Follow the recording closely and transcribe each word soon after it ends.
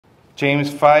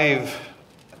James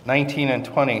 5:19 and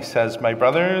 20 says, "My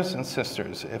brothers and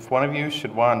sisters, if one of you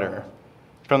should wander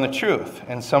from the truth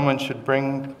and someone should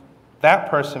bring that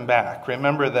person back,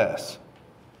 remember this: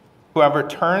 whoever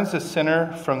turns a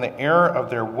sinner from the error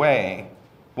of their way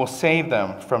will save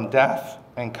them from death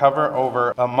and cover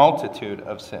over a multitude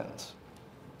of sins."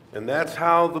 And that's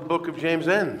how the book of James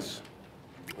ends.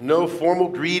 No formal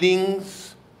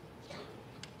greetings,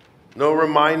 no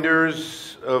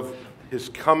reminders of his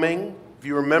coming. If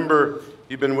you remember,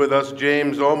 you've been with us,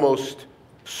 James almost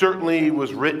certainly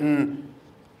was written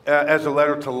as a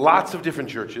letter to lots of different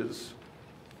churches.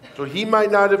 So he might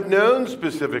not have known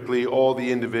specifically all the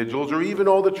individuals or even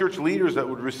all the church leaders that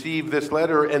would receive this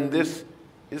letter, and this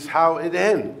is how it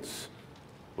ends,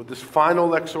 with this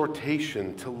final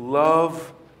exhortation to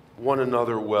love one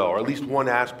another well, or at least one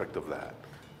aspect of that.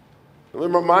 Let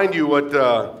me remind you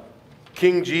what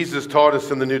King Jesus taught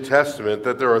us in the New Testament,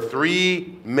 that there are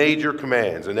three major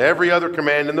commands, and every other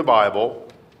command in the Bible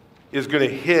is going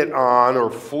to hit on or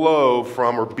flow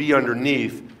from or be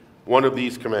underneath one of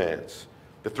these commands.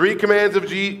 The three commands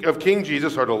of King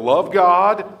Jesus are to love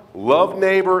God, love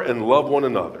neighbor, and love one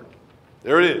another.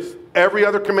 There it is. Every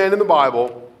other command in the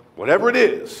Bible, whatever it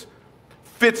is,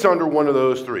 fits under one of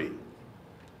those three.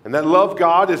 And that love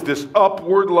God is this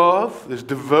upward love, this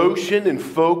devotion and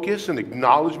focus and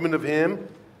acknowledgement of Him.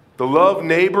 The love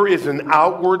neighbor is an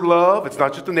outward love. It's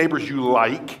not just the neighbors you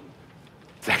like.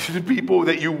 It's actually the people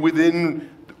that you within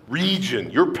region,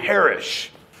 your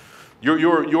parish,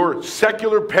 your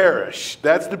secular parish.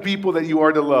 That's the people that you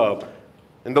are to love.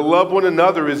 And to love one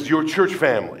another is your church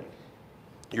family,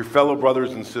 your fellow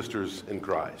brothers and sisters in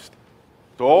Christ.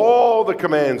 So all the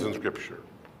commands in Scripture,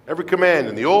 every command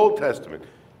in the Old Testament,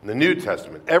 in the New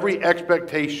Testament, every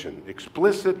expectation,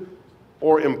 explicit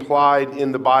or implied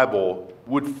in the Bible,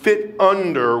 would fit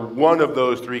under one of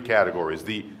those three categories: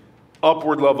 the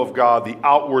upward love of God, the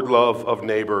outward love of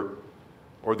neighbor,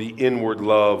 or the inward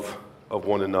love of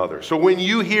one another. So when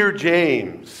you hear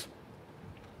James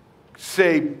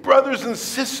say, brothers and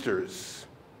sisters,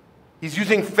 he's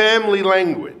using family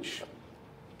language.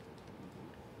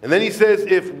 And then he says,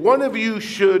 if one of you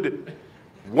should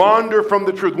wander from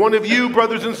the truth, one of you,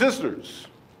 brothers and sisters,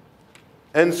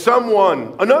 and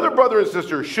someone, another brother and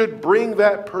sister, should bring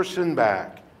that person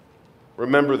back,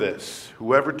 remember this: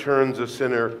 whoever turns a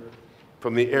sinner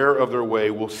from the error of their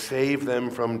way will save them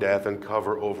from death and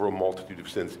cover over a multitude of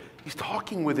sins. He's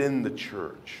talking within the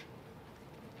church.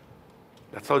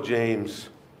 That's how James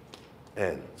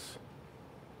ends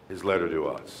his letter to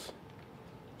us.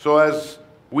 So as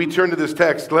we turn to this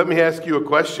text, let me ask you a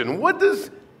question. What does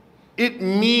it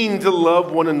mean to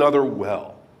love one another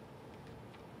well?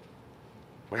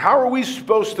 How are we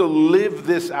supposed to live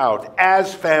this out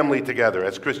as family together,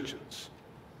 as Christians?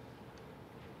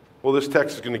 Well, this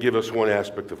text is going to give us one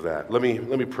aspect of that. Let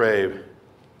me pray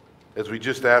as we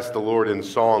just ask the Lord in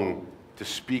song to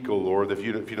speak, O Lord. If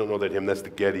you don't know that hymn, that's the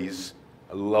Gettys.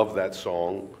 I love that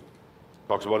song. It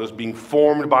talks about us being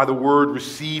formed by the word,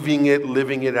 receiving it,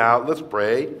 living it out. Let's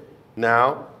pray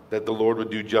now that the Lord would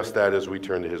do just that as we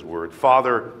turn to his word.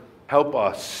 Father, help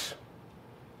us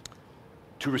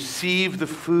to receive the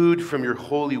food from your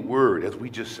holy word, as we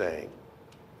just sang,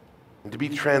 and to be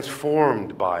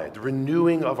transformed by it, the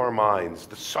renewing of our minds,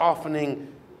 the softening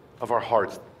of our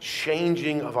hearts,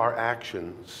 changing of our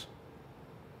actions,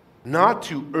 not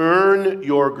to earn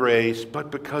your grace,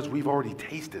 but because we've already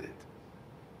tasted it.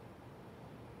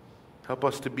 Help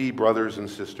us to be brothers and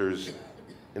sisters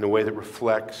in a way that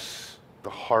reflects the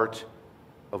heart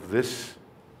of this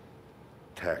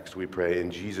text, we pray in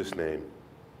Jesus' name.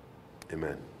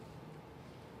 Amen.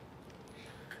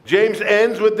 James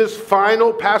ends with this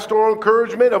final pastoral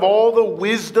encouragement of all the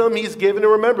wisdom he's given.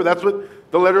 And remember, that's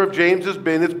what the letter of James has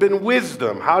been. It's been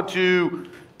wisdom, how to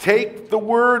take the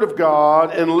word of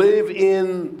God and live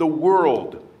in the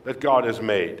world that God has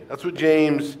made. That's what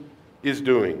James is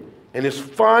doing. And his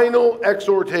final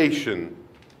exhortation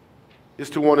is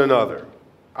to one another.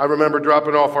 I remember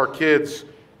dropping off our kids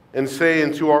and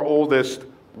saying to our oldest,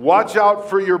 watch out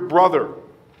for your brother.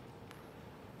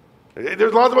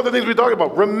 There's lots of other things we talk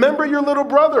about. Remember your little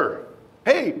brother.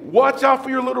 Hey, watch out for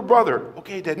your little brother.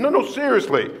 Okay, Dad. No,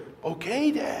 seriously.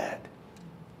 Okay, Dad.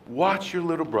 Watch your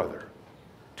little brother.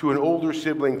 To an older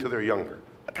sibling to their younger.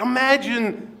 Like,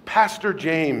 imagine Pastor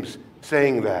James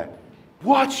saying that.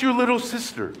 Watch your little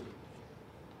sister.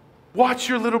 Watch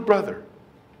your little brother.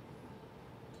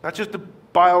 Not just the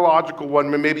biological one,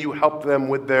 but maybe you help them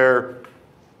with their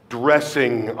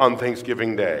dressing on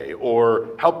Thanksgiving Day, or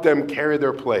help them carry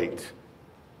their plate.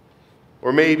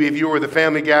 Or maybe if you were the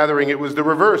family gathering, it was the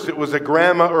reverse. It was a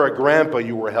grandma or a grandpa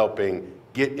you were helping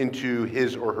get into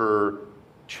his or her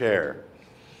chair.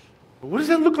 But what does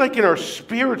that look like in our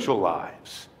spiritual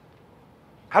lives?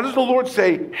 How does the Lord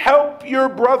say, help your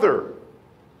brother,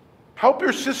 help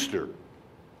your sister?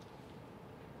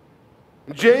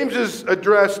 James has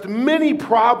addressed many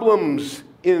problems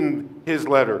in his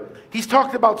letter. He's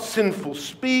talked about sinful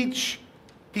speech.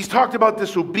 He's talked about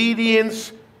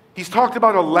disobedience. He's talked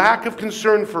about a lack of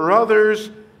concern for others.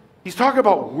 He's talked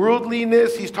about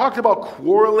worldliness. He's talked about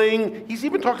quarreling. He's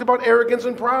even talked about arrogance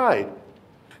and pride.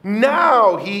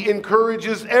 Now he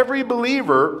encourages every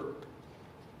believer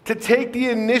to take the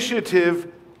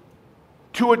initiative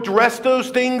to address those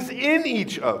things in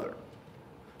each other.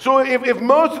 So if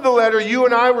most of the letter, you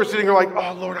and I were sitting here like,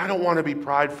 oh, Lord, I don't want to be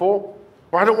prideful,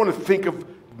 or I don't want to think of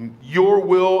your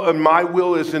will and my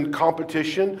will is in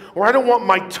competition, or I don't want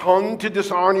my tongue to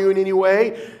dishonor you in any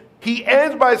way, he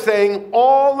ends by saying,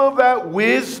 all of that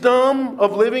wisdom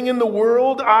of living in the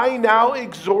world, I now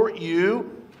exhort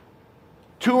you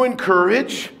to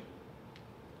encourage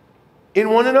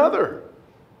in one another.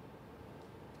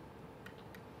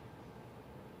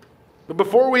 But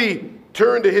before we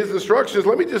turn to his instructions,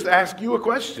 let me just ask you a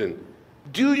question.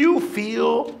 Do you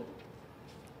feel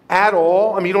at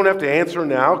all, I mean, you don't have to answer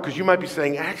now because you might be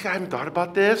saying, actually, I haven't thought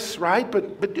about this, right?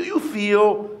 But do you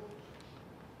feel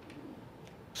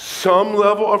some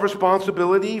level of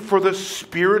responsibility for the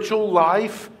spiritual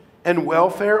life and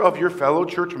welfare of your fellow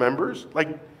church members?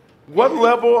 Like, what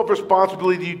level of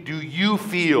responsibility do you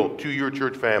feel to your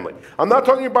church family? I'm not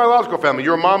talking your biological family.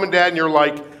 You're a mom and dad and you're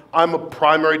like, I'm a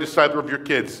primary disciple of your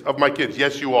kids, of my kids.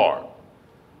 Yes, you are.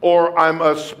 Or I'm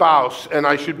a spouse and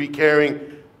I should be caring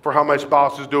for how my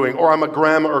spouse is doing. Or I'm a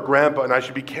grandma or grandpa and I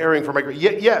should be caring for my...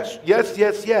 Yes.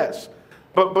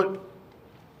 But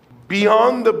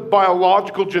beyond the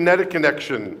biological genetic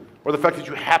connection or the fact that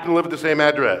you happen to live at the same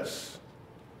address,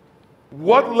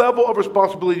 what level of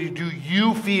responsibility do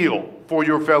you feel for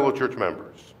your fellow church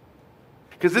members?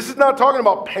 Because this is not talking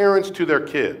about parents to their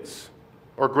kids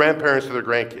or grandparents to their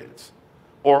grandkids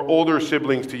or older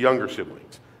siblings to younger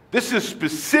siblings. This is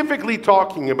specifically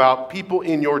talking about people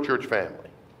in your church family.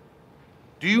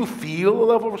 Do you feel a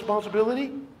level of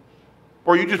responsibility?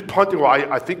 Or are you just punting, well,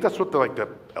 I think that's what the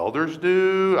elders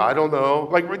do. I don't know.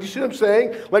 Like, do you see what I'm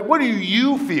saying? Like, what do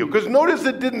you feel? Because notice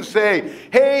it didn't say,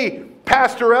 hey,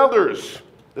 pastor elders,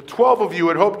 the 12 of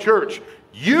you at Hope Church,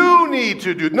 you need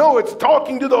to do. No, it's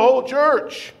talking to the whole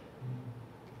church.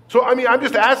 So, I mean, I'm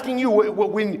just asking you,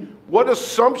 what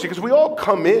assumption, because we all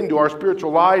come into our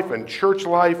spiritual life and church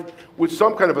life with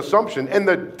some kind of assumption, and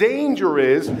the danger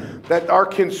is that our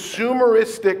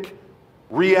consumeristic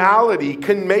reality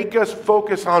can make us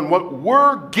focus on what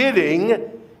we're getting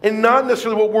and not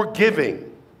necessarily what we're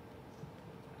giving.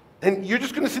 And you're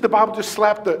just going to see the Bible just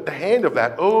slap the hand of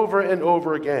that over and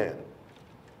over again.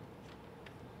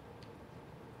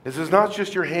 This is not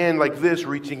just your hand like this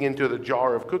reaching into the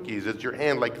jar of cookies. It's your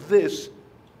hand like this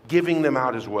giving them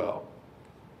out as well.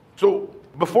 So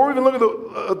before we even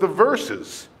look at the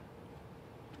verses,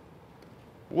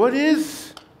 what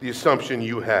is the assumption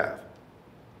you have?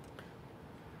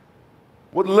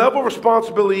 What level of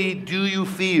responsibility do you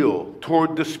feel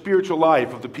toward the spiritual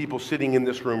life of the people sitting in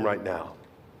this room right now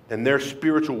and their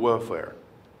spiritual welfare?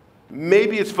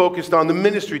 Maybe it's focused on the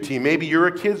ministry team. Maybe you're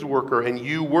a kids worker and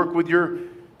you work with your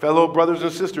fellow brothers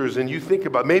and sisters and you think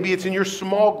about, maybe it's in your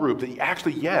small group that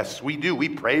actually, yes, we do. We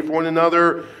pray for one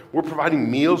another. We're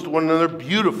providing meals to one another.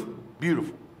 Beautiful,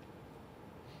 beautiful.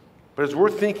 But it's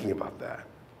worth thinking about that.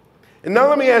 And now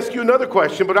let me ask you another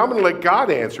question, but I'm going to let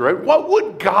God answer it. What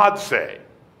would God say?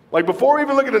 Like before we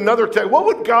even look at another text, what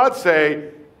would God say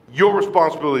your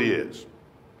responsibility is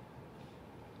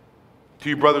to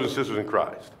your brothers and sisters in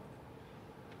Christ?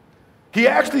 He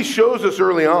actually shows us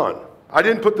early on. I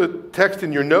didn't put the text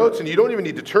in your notes, and you don't even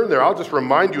need to turn there. I'll just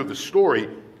remind you of the story.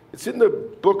 It's in the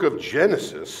book of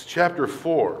Genesis, chapter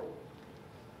 4.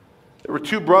 There were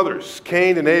two brothers,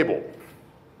 Cain and Abel.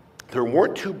 There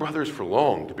weren't two brothers for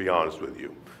long, to be honest with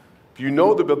you. If you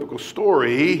know the biblical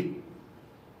story,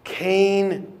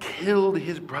 Cain killed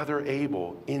his brother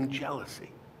Abel in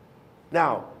jealousy.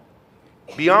 Now,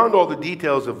 beyond all the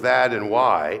details of that and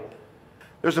why,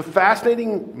 there's a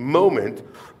fascinating moment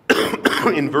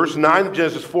in verse 9 of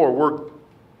Genesis 4 where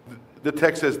the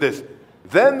text says this,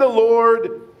 "Then the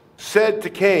Lord said to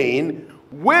Cain,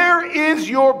 'Where is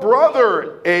your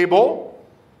brother Abel?'"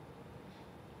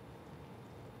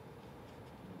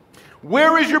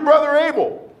 Where is your brother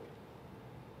Abel?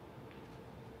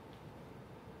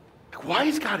 Why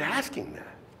is God asking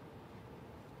that?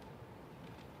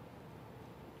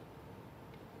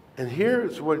 And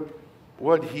here's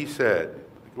what he said,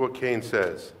 what Cain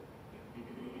says.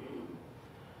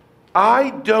 I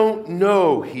don't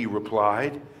know, he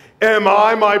replied. Am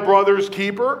I my brother's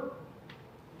keeper?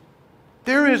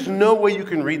 There is no way you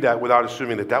can read that without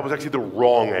assuming that that was actually the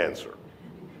wrong answer.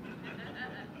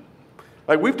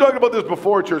 Like, we've talked about this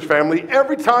before, church family.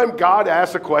 Every time God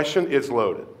asks a question, it's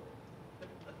loaded.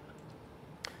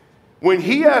 When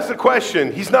he asks a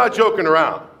question, he's not joking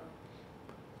around.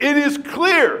 It is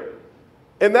clear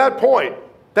in that point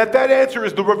that that answer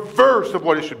is the reverse of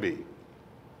what it should be.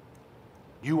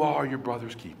 You are your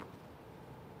brother's keeper.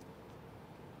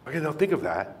 Okay, now think of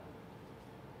that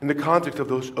in the context of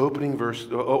those opening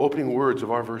words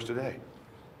of our verse today.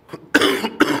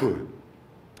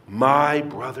 My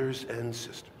brothers and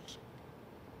sisters.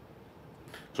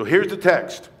 So here's the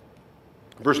text.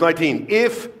 Verse 19.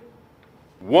 If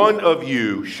one of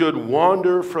you should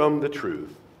wander from the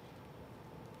truth,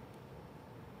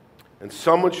 and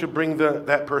someone should bring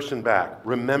that person back,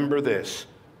 remember this.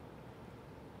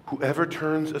 Whoever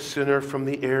turns a sinner from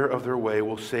the error of their way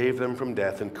will save them from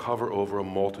death and cover over a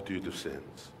multitude of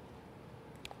sins.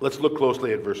 Let's look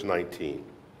closely at verse 19.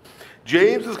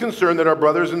 James is concerned that our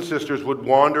brothers and sisters would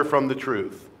wander from the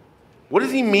truth. What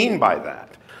does he mean by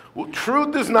that? Well,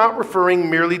 truth is not referring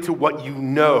merely to what you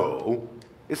know.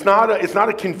 It's not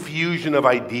a confusion of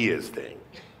ideas thing.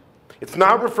 It's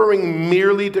not referring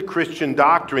merely to Christian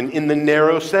doctrine in the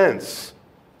narrow sense.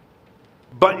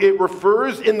 But it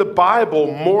refers in the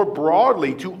Bible more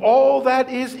broadly to all that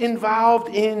is involved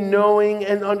in knowing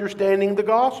and understanding the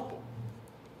gospel.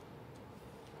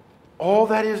 All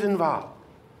that is involved.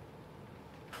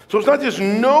 So it's not just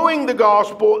knowing the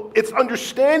gospel, it's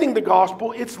understanding the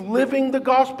gospel, it's living the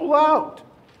gospel out.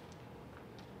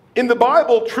 In the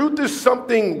Bible, truth is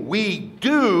something we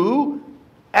do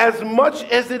as much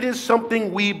as it is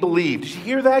something we believe. Did you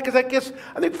hear that? Because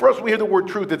I think for us, we hear the word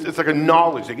truth, it's like a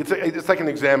knowledge thing. It's like an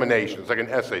examination. It's like an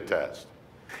essay test.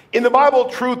 In the Bible,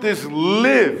 truth is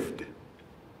lived,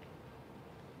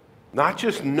 not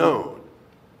just known.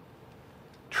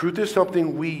 Truth is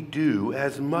something we do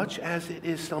as much as it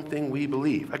is something we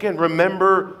believe. Again,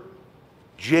 remember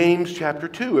James chapter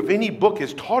 2. If any book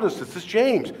has taught us this, it's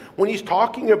James. When he's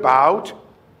talking about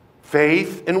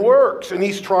faith and works, and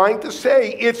he's trying to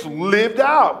say it's lived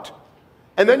out.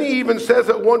 And then he even says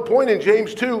at one point in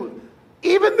James 2,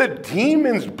 even the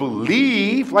demons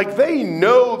believe, like they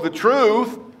know the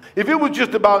truth. If it was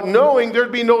just about knowing,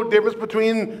 there'd be no difference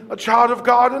between a child of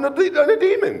God and a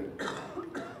demon.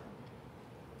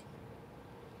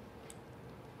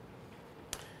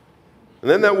 And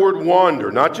then that word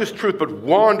wander, not just truth, but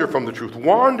wander from the truth.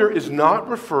 Wander is not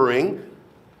referring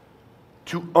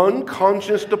to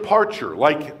unconscious departure,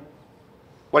 like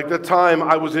the time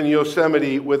I was in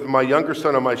Yosemite with my younger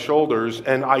son on my shoulders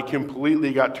and I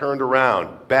completely got turned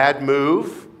around. Bad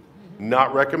move,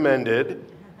 not recommended.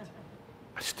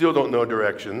 I still don't know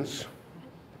directions.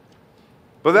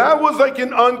 But that was like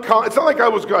it's not like I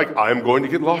was like, I'm going to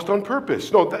get lost on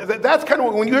purpose. No, that's kind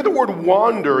of, when you hear the word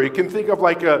wander, you can think of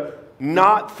like a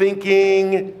not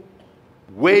thinking,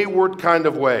 wayward kind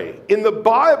of way. In the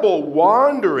Bible,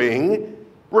 wandering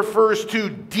refers to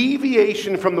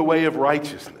deviation from the way of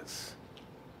righteousness.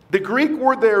 The Greek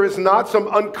word there is not some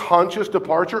unconscious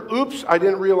departure. Oops, I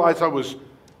didn't realize I was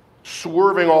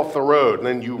swerving off the road, and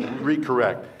then you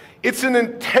recorrect. It's an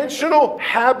intentional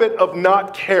habit of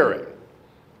not caring.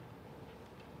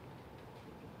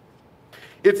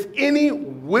 It's any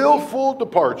willful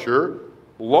departure,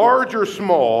 large or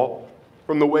small,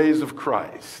 from the ways of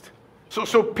Christ.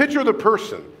 So picture the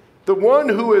person. The one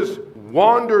who has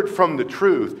wandered from the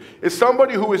truth is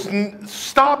somebody who has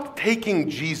stopped taking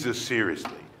Jesus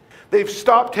seriously. They've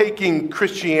stopped taking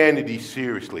Christianity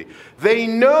seriously. They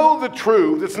know the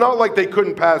truth. It's not like they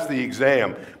couldn't pass the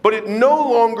exam, but it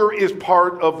no longer is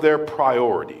part of their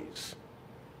priorities.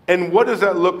 And what does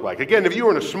that look like? Again, if you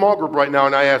were in a small group right now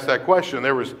and I asked that question,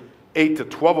 there was 8 to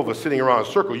 12 of us sitting around a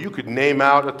circle, you could name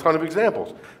out a ton of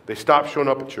examples. They stopped showing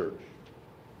up at church.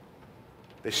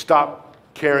 They stopped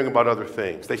caring about other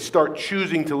things. They start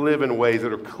choosing to live in ways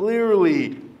that are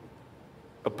clearly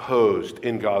opposed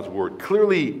in God's word,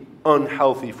 clearly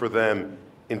unhealthy for them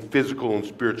in physical and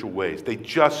spiritual ways. They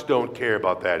just don't care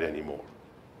about that anymore.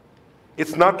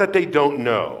 It's not that they don't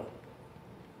know.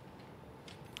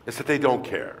 It's that they don't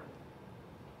care.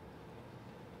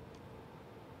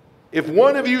 If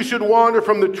one of you should wander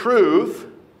from the truth,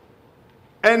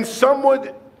 and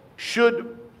someone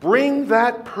should bring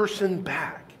that person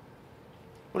back,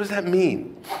 what does that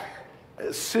mean?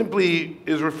 It simply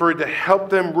is referred to help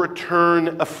them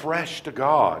return afresh to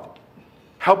God.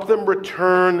 Help them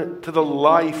return to the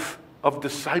life of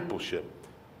discipleship.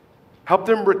 Help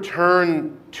them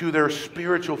return to their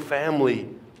spiritual family,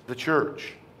 the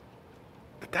church.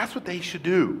 that that's what they should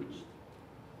do.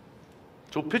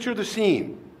 So picture the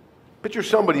scene. Picture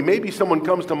somebody, maybe someone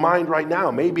comes to mind right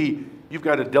now. Maybe you've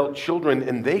got adult children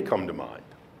and they come to mind,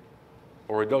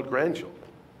 or adult grandchildren.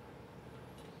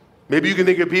 Maybe you can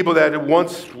think of people that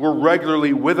once were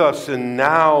regularly with us and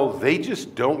now they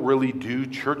just don't really do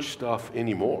church stuff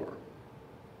anymore.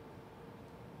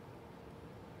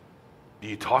 Do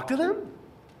you talk to them?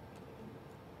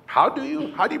 How do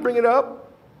you? How do you bring it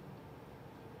up?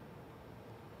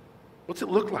 What's it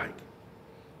look like?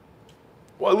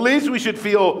 Well, at least we should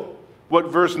feel what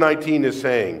verse 19 is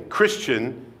saying.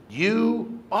 Christian,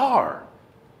 you are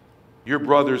your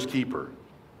brother's keeper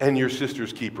and your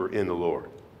sister's keeper in the Lord.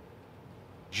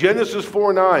 Genesis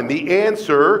 4:9, the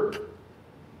answer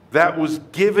that was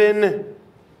given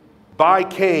by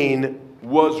Cain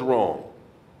was wrong.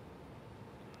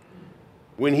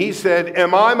 When he said,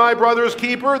 "Am I my brother's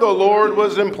keeper?" the Lord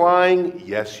was implying,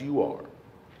 yes, you are.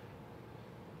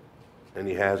 And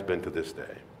he has been to this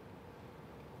day.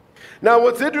 Now,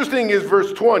 what's interesting is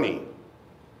verse 20.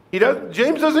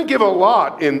 James doesn't give a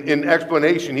lot in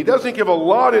explanation. He doesn't give a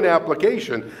lot in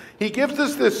application. He gives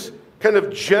us this kind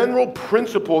of general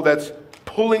principle that's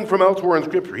pulling from elsewhere in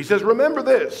Scripture. He says, remember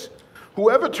this,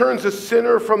 whoever turns a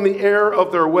sinner from the error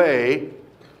of their way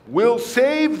will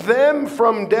save them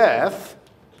from death,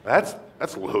 that's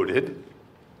loaded,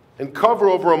 and cover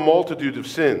over a multitude of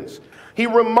sins. He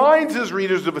reminds his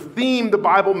readers of a theme the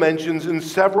Bible mentions in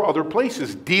several other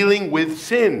places, dealing with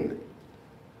sin.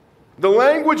 The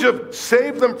language of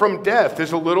save them from death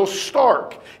is a little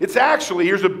stark. It's actually,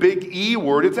 here's a big E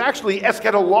word, it's actually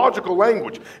eschatological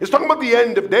language. It's talking about the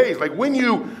end of days. Like when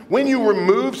you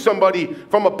remove somebody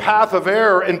from a path of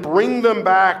error and bring them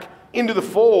back into the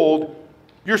fold,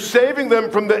 you're saving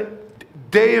them from the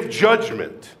day of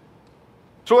judgment.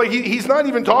 So like he's not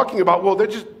even talking about, well, they're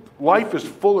just, life is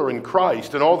fuller in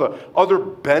Christ and all the other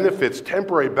benefits,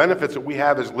 temporary benefits that we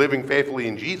have as living faithfully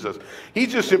in Jesus.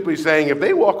 He's just simply saying if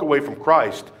they walk away from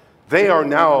Christ, they are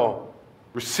now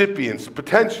recipients,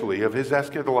 potentially, of his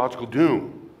eschatological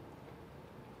doom.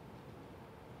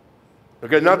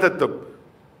 Okay, not that the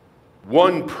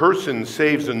one person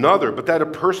saves another, but that a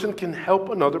person can help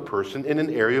another person in an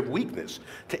area of weakness,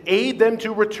 to aid them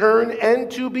to return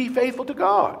and to be faithful to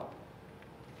God.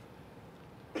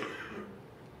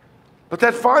 But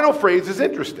that final phrase is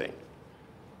interesting.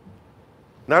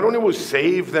 Not only will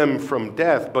save them from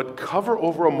death, but cover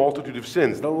over a multitude of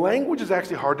sins. The language is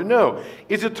actually hard to know.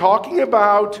 Is it talking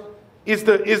about, is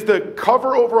the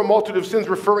cover over a multitude of sins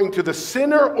referring to the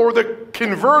sinner or the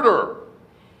converter?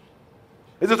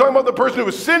 Is it talking about the person who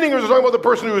was sinning, or is it talking about the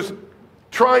person who was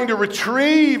trying to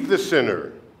retrieve the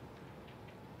sinner?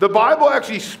 The Bible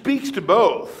actually speaks to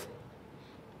both,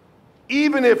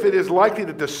 even if it is likely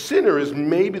that the sinner is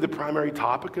maybe the primary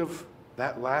topic of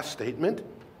that last statement.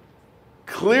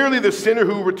 Clearly, the sinner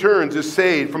who returns is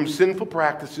saved from sinful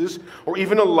practices or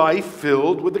even a life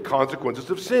filled with the consequences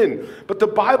of sin. But the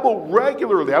Bible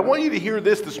regularly, I want you to hear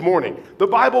this morning, the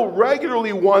Bible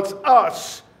regularly wants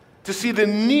us to see the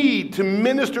need to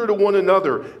minister to one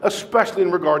another, especially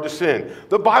in regard to sin.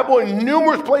 The Bible in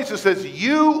numerous places says,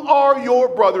 you are your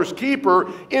brother's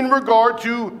keeper in regard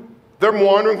to them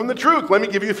wandering from the truth. Let me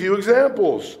give you a few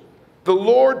examples. The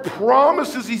Lord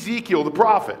promises Ezekiel, the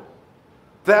prophet,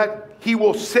 that he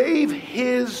will save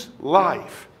his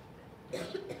life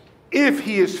if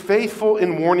he is faithful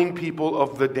in warning people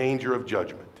of the danger of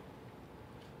judgment.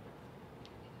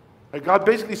 God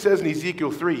basically says in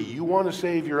Ezekiel 3, you want to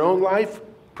save your own life?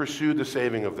 Pursue the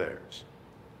saving of theirs.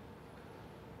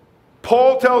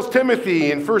 Paul tells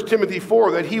Timothy in 1 Timothy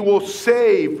 4 that he will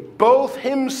save both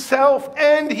himself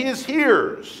and his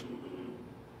hearers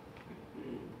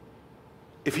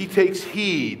if he takes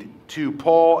heed to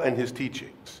Paul and his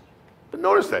teachings. But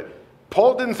notice that.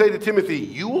 Paul didn't say to Timothy,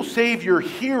 you will save your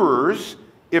hearers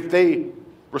if they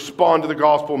respond to the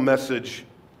gospel message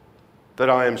that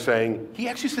I am saying. He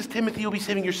actually says, Timothy, you'll be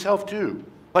saving yourself too.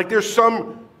 Like there's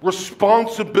some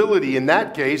responsibility in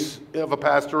that case of a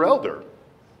pastor elder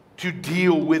to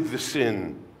deal with the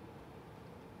sin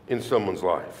in someone's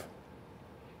life.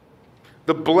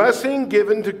 The blessing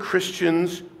given to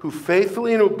Christians who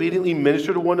faithfully and obediently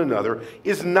minister to one another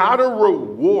is not a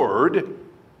reward,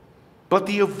 but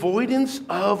the avoidance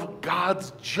of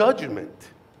God's judgment.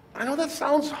 I know that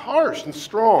sounds harsh and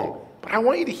strong, but I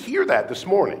want you to hear that this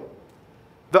morning.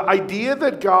 The idea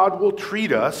that God will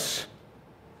treat us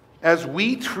as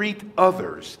we treat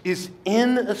others is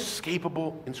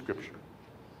inescapable in Scripture.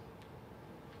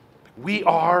 We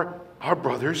are our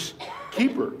brother's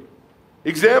keeper.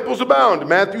 Examples abound.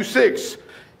 Matthew 6,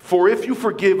 for if you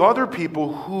forgive other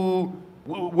people who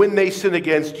When they sin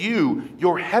against you,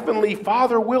 your heavenly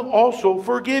Father will also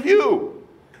forgive you.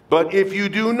 But if you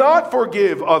do not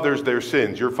forgive others their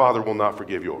sins, your Father will not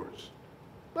forgive yours.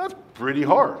 That's pretty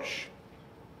harsh.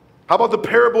 How about the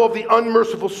parable of the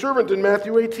unmerciful servant in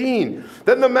Matthew 18?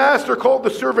 Then the master called the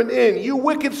servant in. You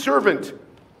wicked servant,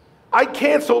 I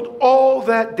canceled all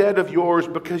that debt of yours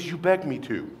because you begged me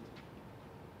to.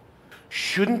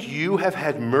 Shouldn't you have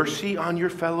had mercy on your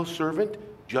fellow servant,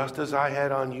 just as I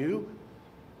had on you?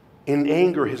 In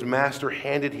anger, his master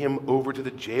handed him over to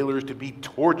the jailers to be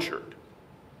tortured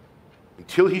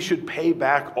until he should pay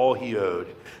back all he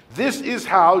owed. This is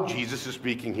how, Jesus is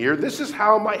speaking here, this is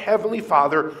how my heavenly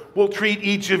Father will treat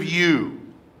each of you,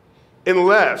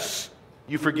 unless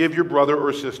you forgive your brother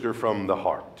or sister from the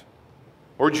heart.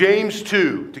 Or James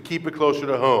 2, to keep it closer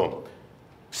to home.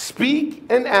 Speak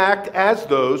and act as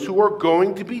those who are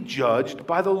going to be judged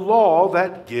by the law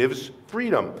that gives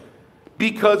freedom,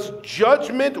 because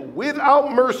judgment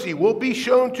without mercy will be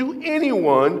shown to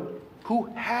anyone who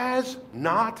has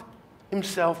not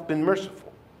himself been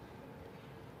merciful.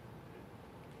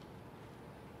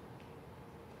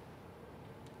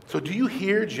 So do you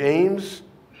hear James'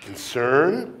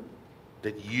 concern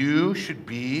that you should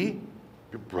be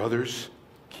your brother's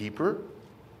keeper?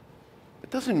 It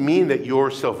doesn't mean that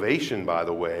your salvation, by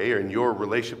the way, and your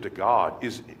relationship to God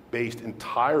is based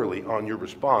entirely on your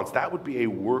response. That would be a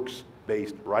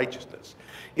works-based righteousness.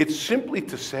 It's simply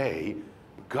to say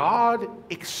God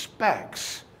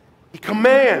expects, he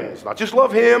commands, not just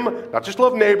love him, not just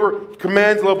love neighbor, he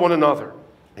commands love one another.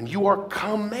 And you are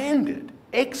commanded,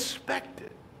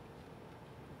 expected,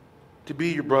 to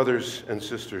be your brothers and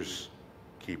sisters'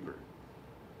 keeper.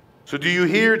 So do you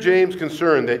hear James'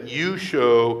 concern that you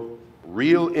show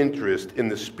real interest in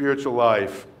the spiritual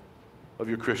life of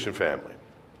your Christian family?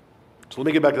 So let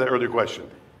me get back to that earlier question.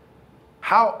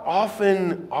 How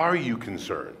often are you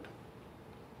concerned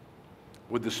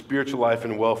with the spiritual life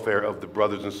and welfare of the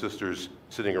brothers and sisters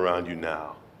sitting around you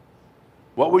now?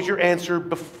 What was your answer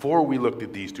before we looked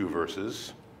at these two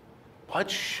verses? What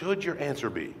should your answer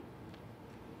be?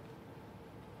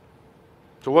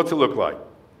 So what's it look like?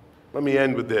 Let me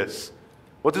end with this.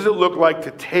 What does it look like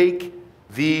to take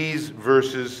these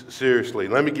verses seriously?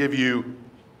 Let me give you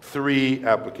three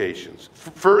applications.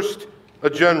 First, a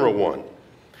general one.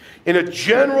 In a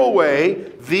general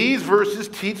way, these verses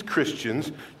teach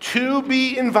Christians to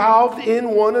be involved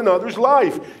in one another's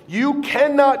life. You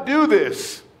cannot do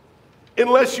this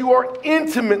unless you are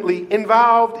intimately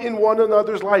involved in one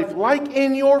another's life, like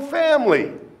in your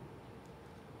family,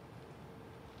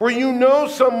 where you know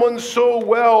someone so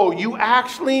well, you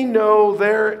actually know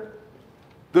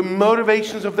the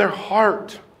motivations of their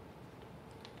heart,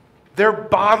 their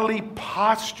bodily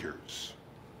postures.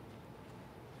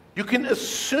 You can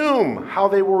assume how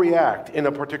they will react in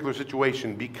a particular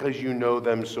situation because you know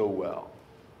them so well.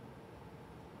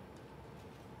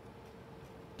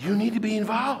 You need to be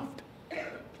involved.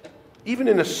 Even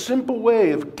in a simple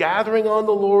way of gathering on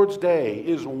the Lord's Day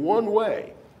is one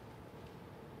way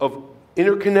of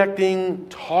interconnecting,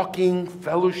 talking,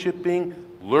 fellowshipping,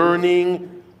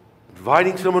 learning,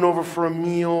 inviting someone over for a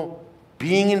meal,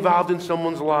 being involved in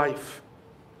someone's life.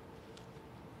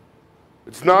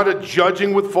 It's not a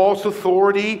judging with false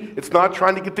authority. It's not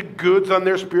trying to get the goods on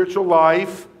their spiritual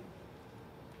life.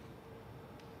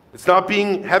 It's not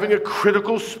having a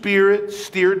critical spirit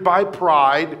steered by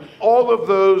pride. All of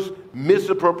those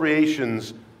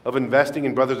misappropriations of investing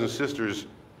in brothers and sisters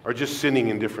are just sinning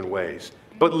in different ways.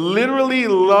 But literally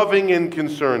loving and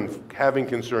having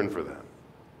concern for them.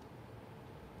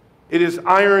 It is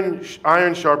iron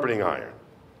sharpening iron.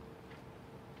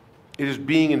 It is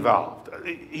being involved.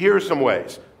 Here are some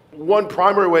ways. One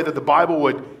primary way that the Bible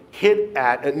would hit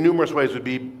at numerous ways would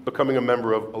be becoming a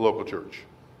member of a local church.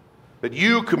 That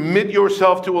you commit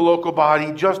yourself to a local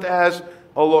body just as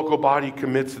a local body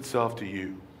commits itself to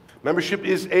you. Membership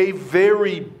is a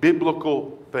very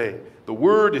biblical thing. The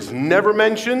word is never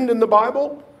mentioned in the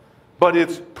Bible, but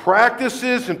its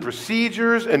practices and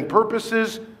procedures and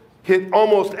purposes hit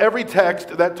almost every text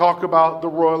that talk about the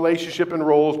relationship and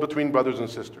roles between brothers and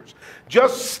sisters.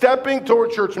 Just stepping toward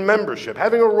church membership,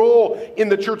 having a role in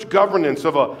the church governance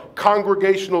of a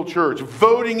congregational church,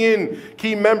 voting in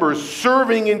key members,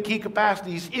 serving in key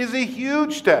capacities is a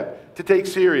huge step to take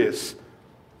serious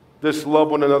this love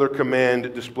one another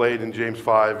command displayed in James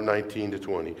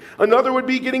 5:19-20. Another would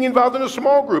be getting involved in a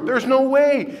small group. There's no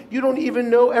way. You don't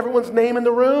even know everyone's name in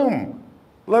the room,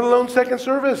 let alone second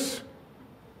service.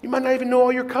 You might not even know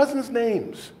all your cousins'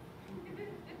 names.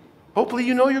 Hopefully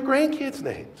you know your grandkids'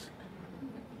 names.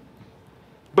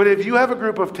 But if you have a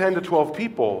group of 10 to 12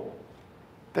 people,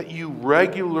 that you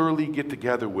regularly get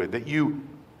together with, that you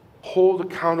hold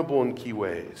accountable in key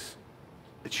ways,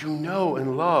 that you know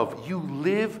and love. You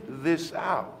live this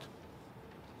out.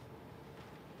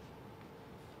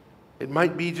 It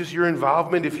might be just your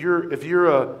involvement, if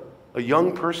you're a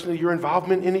young person, your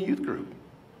involvement in a youth group.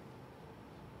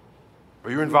 Or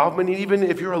your involvement even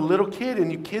if you're a little kid in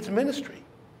your kids' ministry.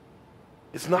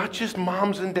 It's not just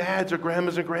moms and dads or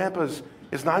grandmas and grandpas.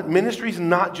 Ministry's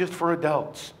not just for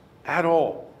adults at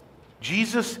all.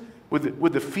 Jesus,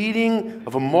 with the feeding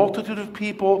of a multitude of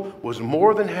people, was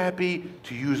more than happy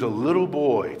to use a little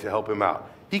boy to help him out.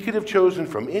 He could have chosen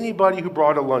from anybody who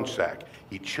brought a lunch sack.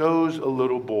 He chose a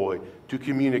little boy to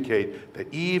communicate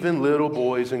that even little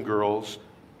boys and girls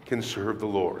can serve the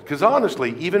Lord. Because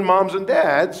honestly, even moms and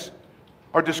dads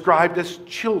are described as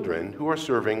children who are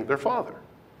serving their father.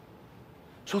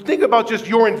 So think about just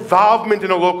your involvement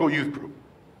in a local youth group.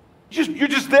 You're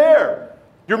just there.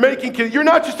 You're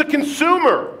not just a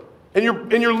consumer and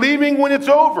you're leaving when it's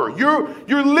over. You're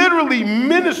literally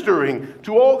ministering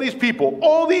to all these people,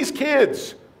 all these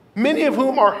kids, many of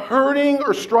whom are hurting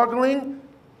or struggling.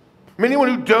 Anyone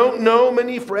who don't know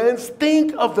many friends.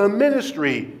 Think of the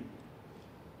ministry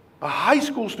a high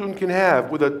school student can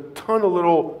have with a ton of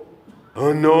little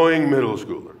annoying middle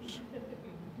schoolers.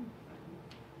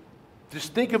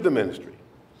 Just think of the ministry.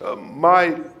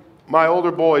 My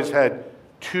older boys had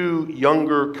 2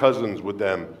 younger cousins with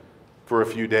them for a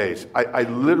few days. I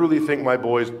literally think my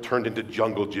boys turned into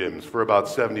jungle gyms for about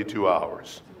 72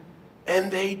 hours.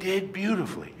 And they did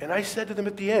beautifully. And I said to them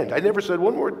at the end, I never said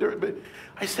one word, but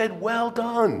I said, well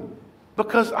done.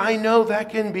 Because I know that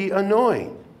can be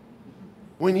annoying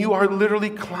when you are literally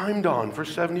climbed on for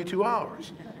 72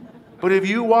 hours. But if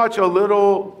you watch a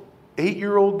little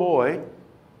 8-year-old boy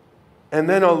and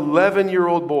then an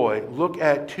 11-year-old boy look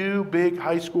at 2 big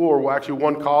high school, or actually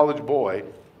 1 college boy,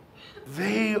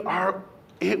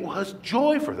 it was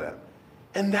joy for them.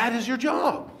 And that is your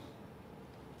job.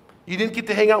 You didn't get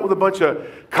to hang out with a bunch of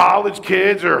college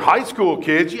kids or high school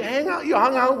kids. You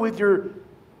hung out with your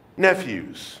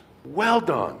nephews. Well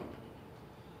done.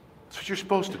 That's what you're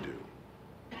supposed to do.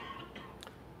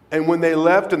 And when they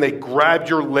left and they grabbed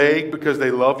your leg because they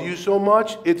love you so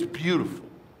much, it's beautiful.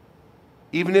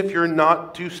 Even if you're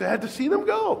not too sad to see them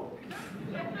go.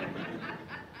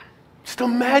 Just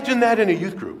imagine that in a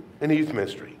youth group, in a youth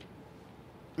ministry.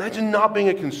 Imagine not being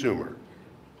a consumer.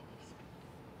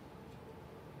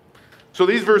 So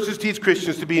these verses teach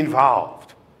Christians to be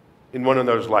involved in one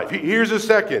another's life. Here's a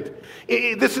second.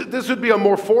 This would be a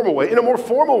more formal way. In a more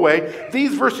formal way,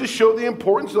 these verses show the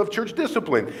importance of church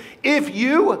discipline. If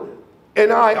you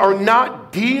and I are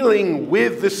not dealing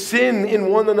with the sin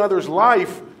in one another's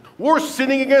life, we're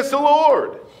sinning against the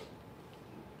Lord.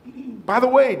 By the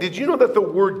way, did you know that the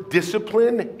word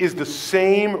discipline is the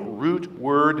same root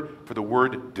word for the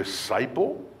word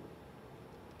disciple?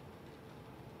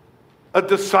 A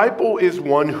disciple is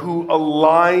one who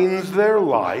aligns their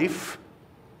life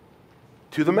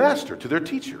to the master, to their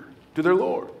teacher, to their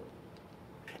Lord.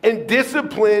 And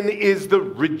discipline is the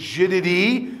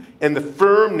rigidity and the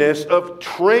firmness of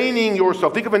training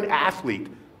yourself. Think of an athlete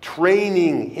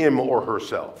training him or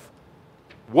herself.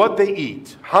 What they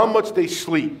eat, how much they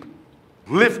sleep,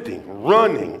 lifting,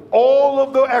 running, all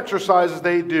of the exercises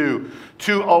they do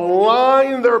to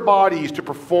align their bodies to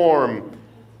perform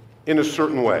in a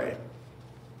certain way.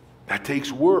 That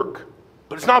takes work,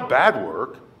 but it's not bad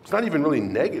work. It's not even really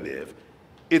negative.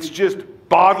 It's just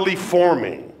bodily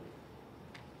forming.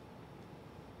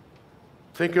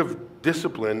 Think of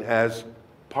discipline as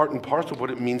part and parcel of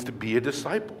what it means to be a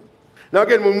disciple. Now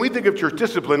again, when we think of church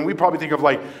discipline, we probably think of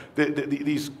like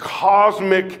these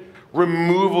cosmic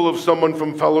removal of someone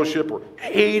from fellowship or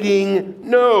hating.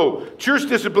 No, church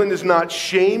discipline is not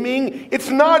shaming. It's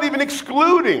not even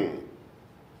excluding.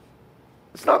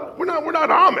 We're not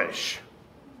Amish.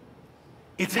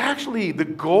 It's actually, the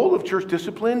goal of church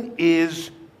discipline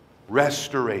is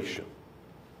restoration.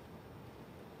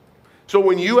 So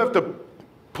when you have to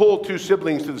pull 2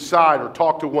 siblings to the side or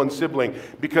talk to one sibling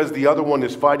because the other one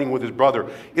is fighting with his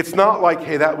brother, it's not like,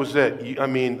 hey, that was it.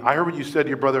 I heard what you said to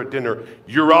your brother at dinner.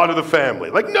 You're out of the family.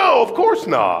 Like, no, of course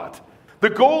not. The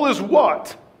goal is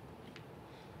what?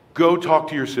 Go talk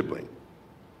to your sibling.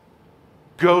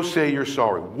 Go say you're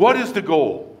sorry. What is the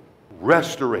goal?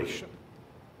 Restoration.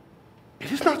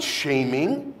 It is not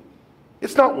shaming.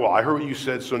 It's not, well, I heard what you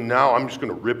said, so now I'm just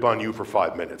going to rip on you for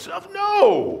 5 minutes.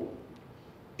 No.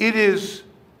 It is,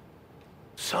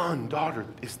 son, daughter,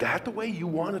 is that the way you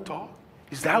want to talk?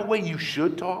 Is that the way you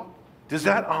should talk? Does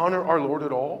that honor our Lord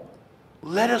at all?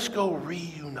 Let us go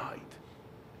reunite.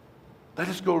 Let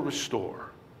us go restore.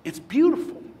 It's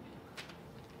beautiful.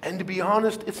 And to be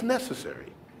honest, it's necessary.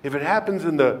 If it happens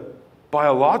in the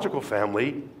biological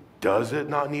family, does it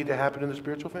not need to happen in the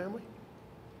spiritual family?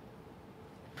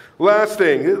 Last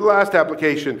thing, last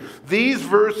application. These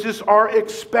verses are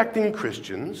expecting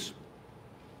Christians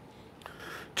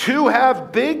to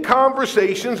have big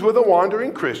conversations with a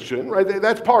wandering Christian, right?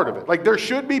 That's part of it. Like, there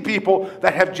should be people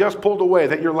that have just pulled away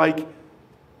that you're like,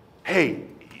 hey,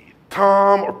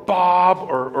 Tom or Bob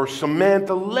or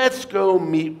Samantha, let's go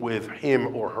meet with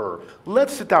him or her.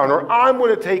 Let's sit down, or I'm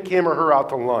going to take him or her out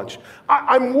to lunch.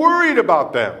 I'm worried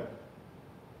about them.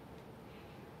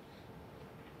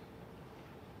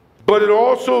 But it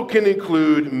also can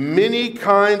include many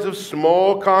kinds of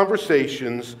small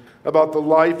conversations about the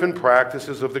life and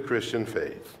practices of the Christian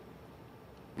faith.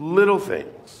 Little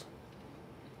things.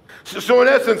 So in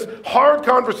essence, hard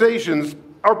conversations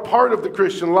are part of the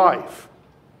Christian life.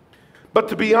 But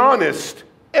to be honest,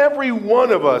 every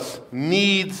one of us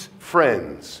needs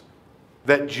friends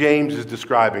that James is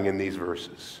describing in these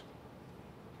verses.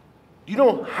 Do you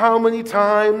know how many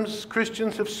times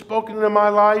Christians have spoken into my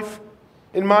life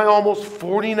in my almost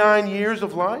 49 years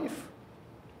of life?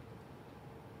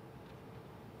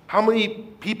 How many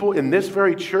people in this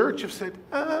very church have said,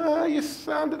 you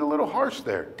sounded a little harsh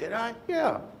there. Did I?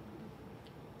 Yeah.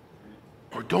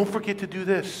 Or don't forget to do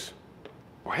this.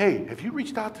 Or hey, have you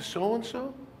reached out to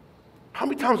so-and-so? How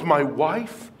many times my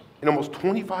wife, in almost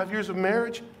 25 years of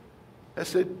marriage, has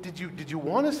said, did you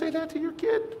want to say that to your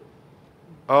kid?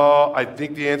 I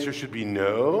think the answer should be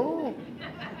no.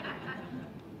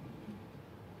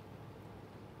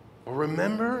 Or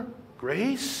remember,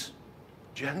 grace,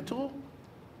 gentle,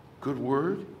 good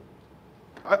word.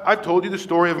 I've told you the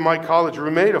story of my college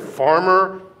roommate, a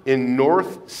farmer in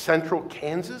north central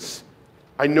Kansas.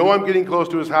 I know I'm getting close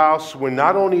to his house when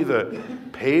not only the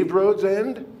paved roads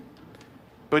end,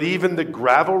 but even the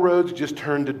gravel roads just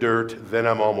turn to dirt, then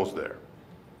I'm almost there.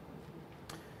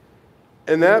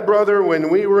 And that brother,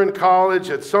 when we were in college,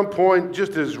 at some point,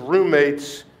 just as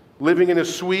roommates, living in a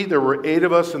suite, there were 8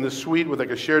 of us in the suite with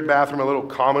like a shared bathroom, a little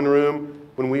common room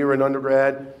when we were in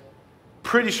undergrad.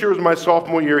 Pretty sure it was my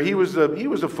sophomore year. He was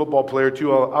a football player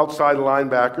too, outside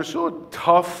linebacker, so a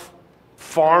tough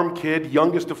farm kid,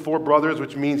 youngest of 4 brothers,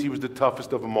 which means he was the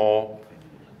toughest of them all.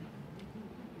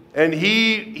 And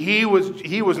he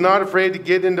was not afraid to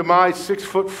get into my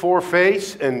 6'4"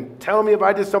 face and tell me if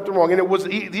I did something wrong. And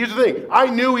here's the thing, I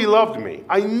knew he loved me.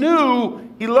 I knew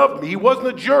he loved me. He wasn't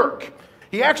a jerk.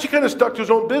 He actually kind of stuck to his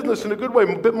own business in a good way,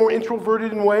 a bit more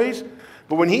introverted in ways.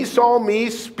 But when he saw me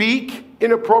speak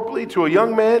inappropriately to a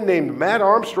young man named Matt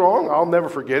Armstrong, I'll never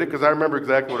forget it because I remember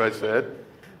exactly what I said,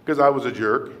 because I was a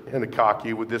jerk and a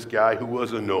cocky with this guy who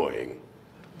was annoying.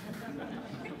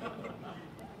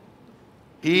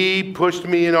 He pushed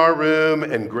me in our room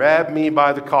and grabbed me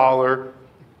by the collar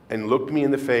and looked me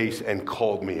in the face and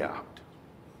called me out.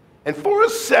 And for a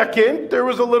second, there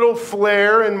was a little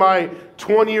flare in my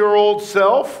 20-year-old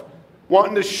self,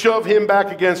 wanting to shove him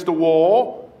back against the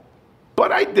wall,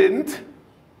 but I didn't.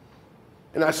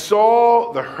 And I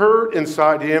saw the hurt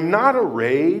inside him, not a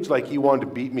rage like he wanted to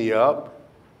beat me up,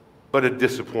 but a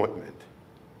disappointment.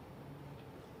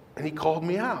 And he called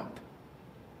me out.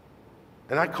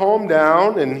 And I calmed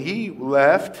down, and he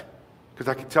left, because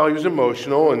I could tell he was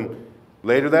emotional, and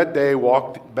later that day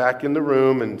walked back in the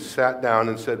room and sat down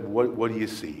and said, what do you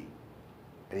see?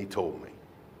 And he told me.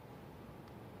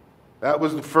 That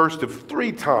was the first of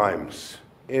 3 times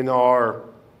in our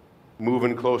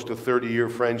moving close to 30-year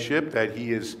friendship that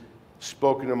he has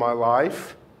spoken to my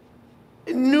life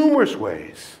in numerous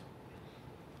ways.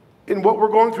 In what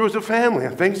we're going through as a family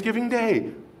on Thanksgiving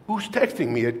Day. Who's texting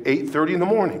me at 8:30 in the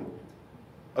morning?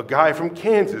 A guy from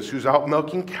Kansas who's out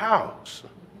milking cows,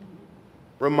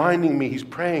 reminding me he's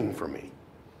praying for me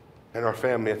and our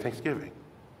family at Thanksgiving.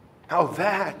 Now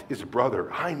that is a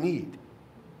brother I need.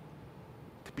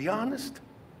 To be honest,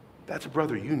 that's a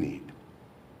brother you need.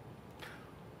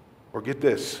 Or get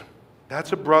this,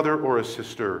 that's a brother or a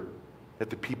sister that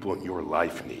the people in your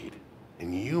life need.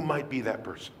 And you might be that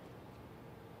person.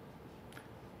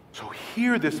 So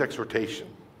hear this exhortation,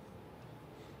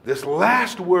 this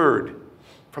last word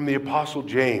from the Apostle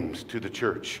James to the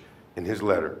church in his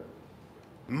letter.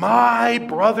 My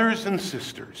brothers and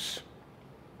sisters,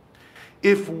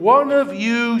 if one of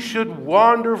you should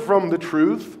wander from the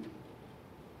truth,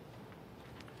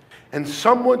 and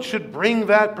someone should bring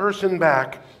that person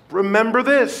back, remember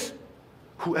this: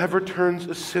 whoever turns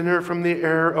a sinner from the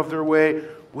error of their way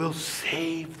will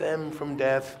save them from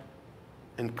death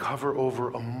and cover over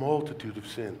a multitude of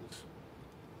sins.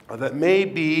 Or that may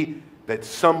be that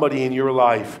somebody in your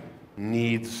life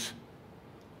needs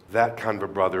that kind of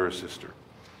a brother or sister.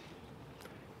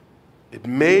 It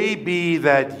may be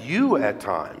that you at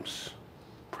times,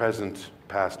 present,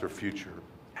 past, or future,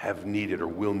 have needed or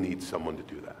will need someone to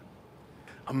do that.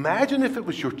 Imagine if it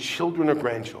was your children or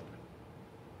grandchildren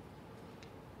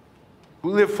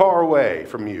who live far away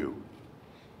from you.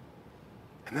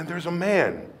 And then there's a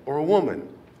man or a woman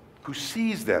who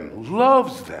sees them,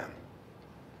 loves them,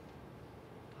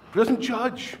 who doesn't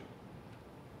judge,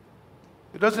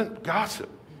 who doesn't gossip,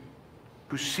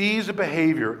 who sees a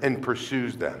behavior and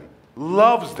pursues them,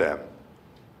 loves them,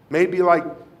 maybe like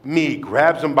me,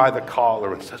 grabs them by the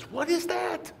collar and says, "What is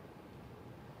that?"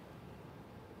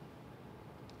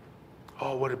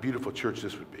 Oh, what a beautiful church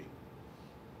this would be.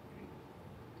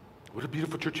 What a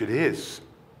beautiful church it is,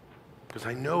 because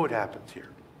I know it happens here.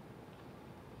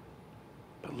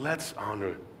 But let's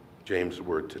honor James'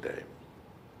 word today.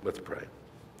 Let's pray.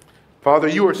 Father,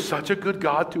 you are such a good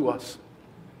God to us.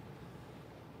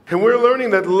 And we're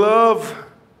learning that love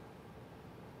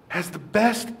has the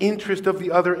best interest of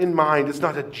the other in mind. It's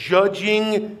not a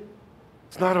judging,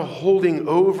 it's not a holding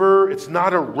over, it's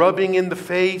not a rubbing in the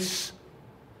face.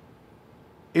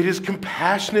 It is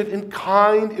compassionate and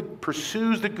kind. It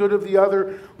pursues the good of the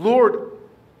other. Lord,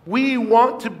 we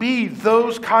want to be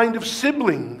those kind of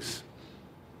siblings.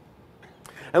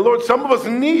 And Lord, some of us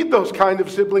need those kind of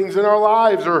siblings in our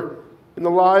lives or in the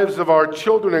lives of our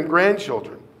children and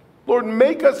grandchildren. Lord,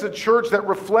 make us a church that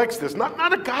reflects this,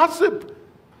 not a gossip,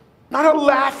 not a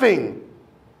laughing,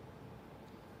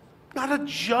 not a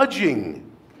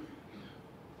judging,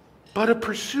 but a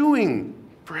pursuing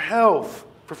for health,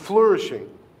 for flourishing.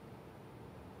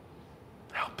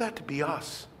 Help that to be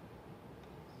us.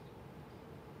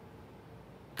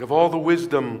 Of all the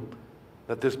wisdom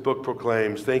that this book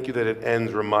proclaims, thank you that it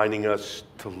ends reminding us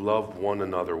to love one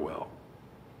another well.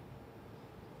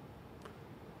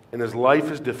 And as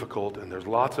life is difficult, and there's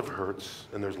lots of hurts,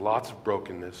 and there's lots of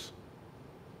brokenness,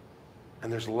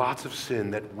 and there's lots of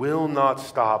sin that will not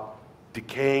stop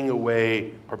decaying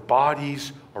away our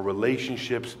bodies, our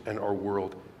relationships, and our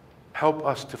world, help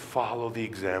us to follow the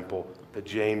example that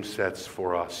James sets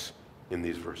for us in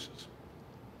these verses.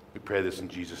 We pray this in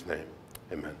Jesus' name.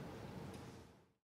 Amen.